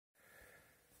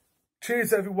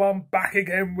Cheers everyone, back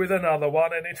again with another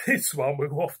one, and in this one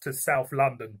we're off to South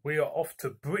London. We are off to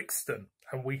Brixton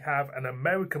and we have an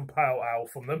American Pale Ale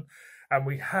from them, and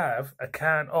we have a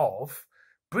can of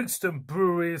Brixton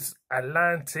Brewery's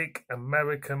Atlantic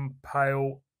American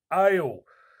Pale Ale.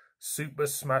 Super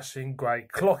smashing great,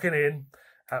 clocking in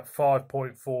at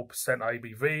 5.4%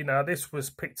 ABV. Now this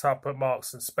was picked up at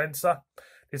Marks and Spencer.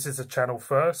 This is a channel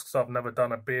first because I've never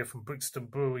done a beer from Brixton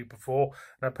Brewery before.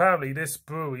 And apparently this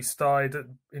brewery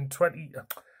started in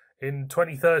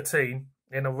 2013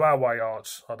 in a railway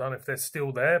arch. I don't know if they're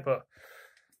still there, but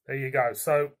there you go.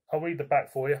 So I'll read the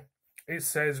back for you. It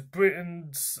says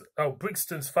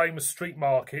Brixton's famous street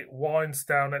market winds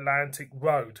down Atlantic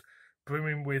Road,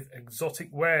 brimming with exotic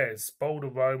wares. Bold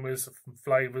aromas and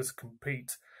flavours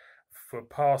compete for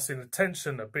passing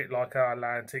attention, a bit like our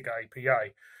Atlantic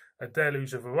A.P.A. A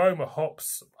deluge of aroma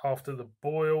hops after the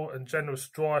boil and generous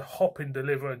dry hopping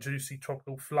deliver a juicy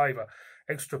tropical flavour.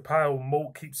 Extra pale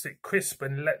malt keeps it crisp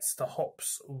and lets the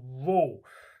hops rule.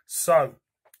 So,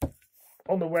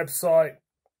 on the website,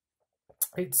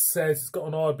 it says it's got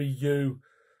an IBU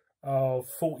of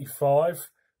 45.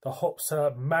 The hops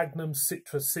are Magnum,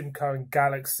 Citra, Simcoe and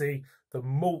Galaxy. The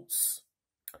malts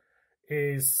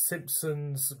is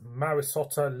Simpson's,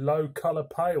 Marisotta, Low Colour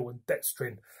Pale and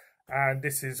Dextrin. And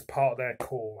this is part of their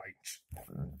core range.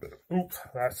 Oops,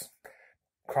 that's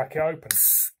crack it open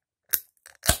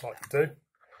like you do.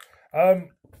 I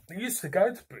used to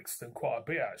go to Brixton quite a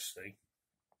bit actually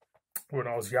when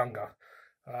I was younger.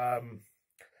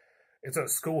 It's at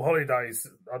school holidays.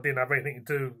 I didn't have anything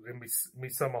to do in my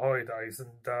summer holidays,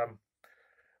 and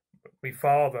my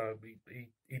father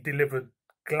he delivered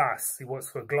glass. He works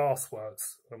for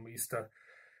Glassworks, and I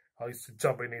used to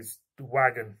jump in his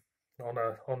wagon on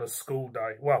a school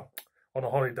day, well, on a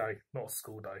holiday, not a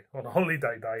school day, on a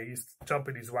holiday day. He used to jump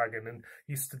in his wagon and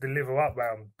used to deliver up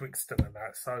round Brixton and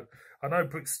that, so I know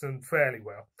Brixton fairly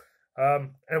well.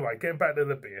 Anyway, getting back to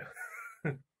the beer.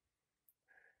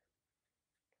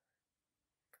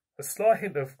 A slight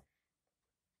hint of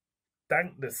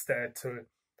dankness there to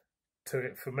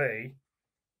it for me.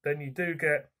 Then you do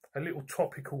get a little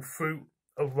tropical fruit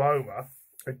aroma.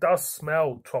 It does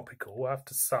smell tropical, I have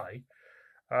to say.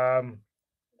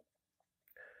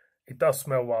 It does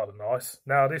smell rather nice.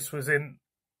 Now this was in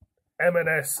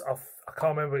M&S. I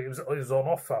can't remember. It was on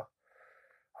offer.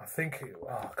 I think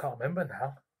I can't remember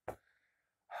now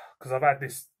because I've had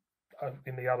this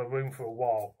in the other room for a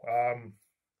while.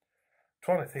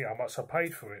 Trying to think how much I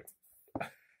paid for it.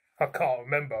 I can't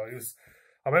remember.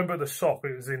 I remember the shop.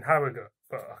 It was in Harrogate,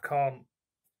 but I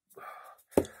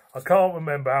can't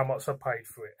remember how much I paid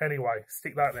for it. Anyway,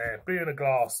 stick that there. Beer in a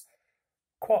glass.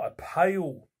 Quite a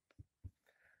pale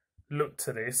look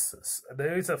to this.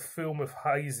 There is a film of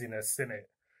haziness in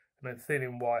it and a thin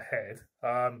and white head.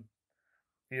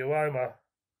 The aroma,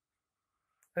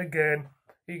 again,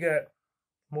 you get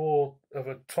more of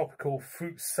a tropical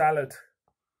fruit salad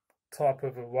type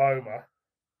of aroma.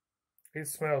 It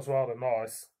smells rather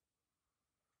nice.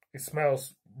 It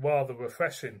smells rather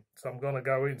refreshing. So I'm going to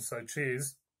go in. So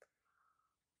cheers.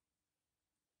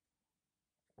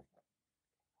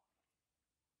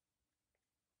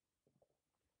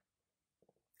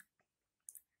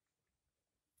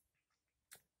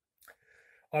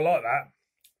 I like that.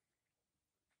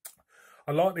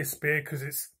 I like this beer because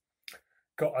it's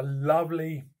got a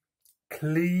lovely,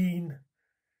 clean,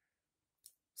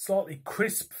 slightly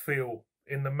crisp feel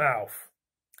in the mouth,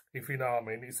 if you know what I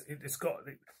mean. It's got,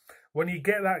 when you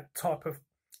get that type of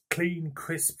clean,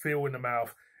 crisp feel in the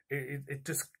mouth, it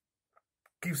just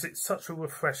gives it such a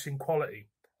refreshing quality.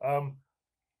 And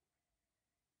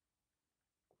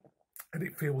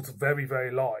it feels very,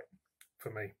 very light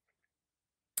for me.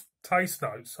 Taste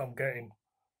notes I'm getting.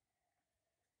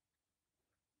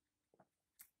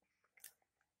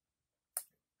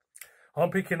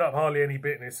 I'm picking up hardly any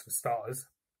bitterness for starters.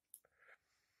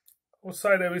 I'll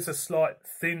say there is a slight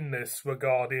thinness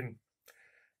regarding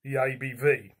the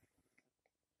ABV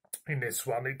in this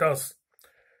one. It does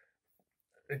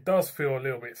feel a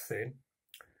little bit thin,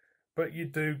 but you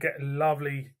do get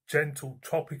lovely, gentle,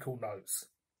 tropical notes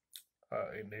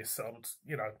in this.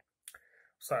 You know,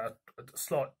 so a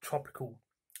slight tropical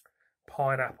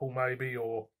pineapple maybe,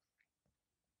 or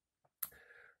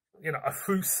you know, a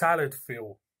fruit salad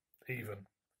feel even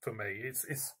for me.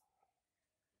 It's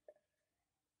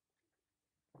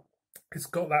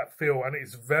got that feel, and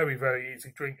it's very, very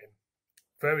easy drinking.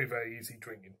 Very, very easy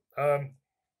drinking.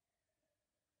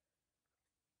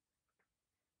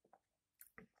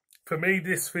 For me,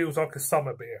 this feels like a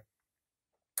summer beer.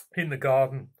 In the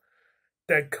garden,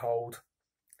 dead cold,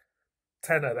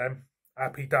 10 of them,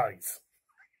 happy days.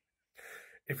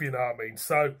 if you know what I mean.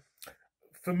 So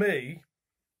for me,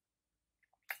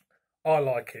 I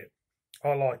like it.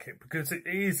 I like it because it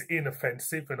is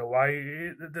inoffensive in a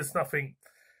way. There's nothing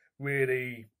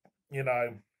really, you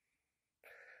know,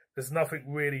 there's nothing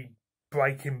really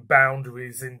breaking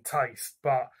boundaries in taste,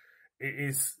 but it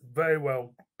is very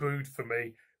well brewed for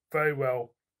me, very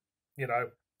well, you know,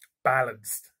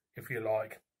 balanced, if you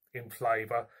like, in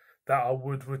flavour, that I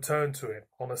would return to it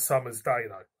on a summer's day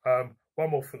though.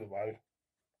 One more for the road.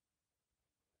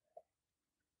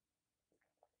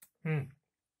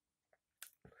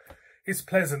 It's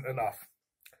pleasant enough.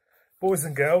 Boys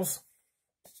and girls,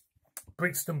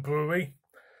 Brixton Brewery,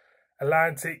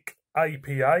 Atlantic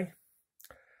A.P.A.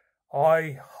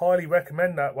 I highly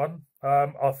recommend that one.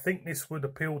 I think this would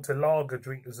appeal to lager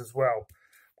drinkers as well,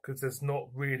 because there's not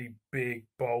really big,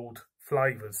 bold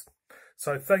flavours.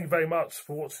 So thank you very much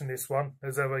for watching this one.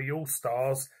 As ever, you all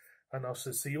stars, and I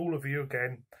shall see all of you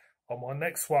again on my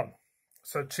next one.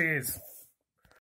 So cheers.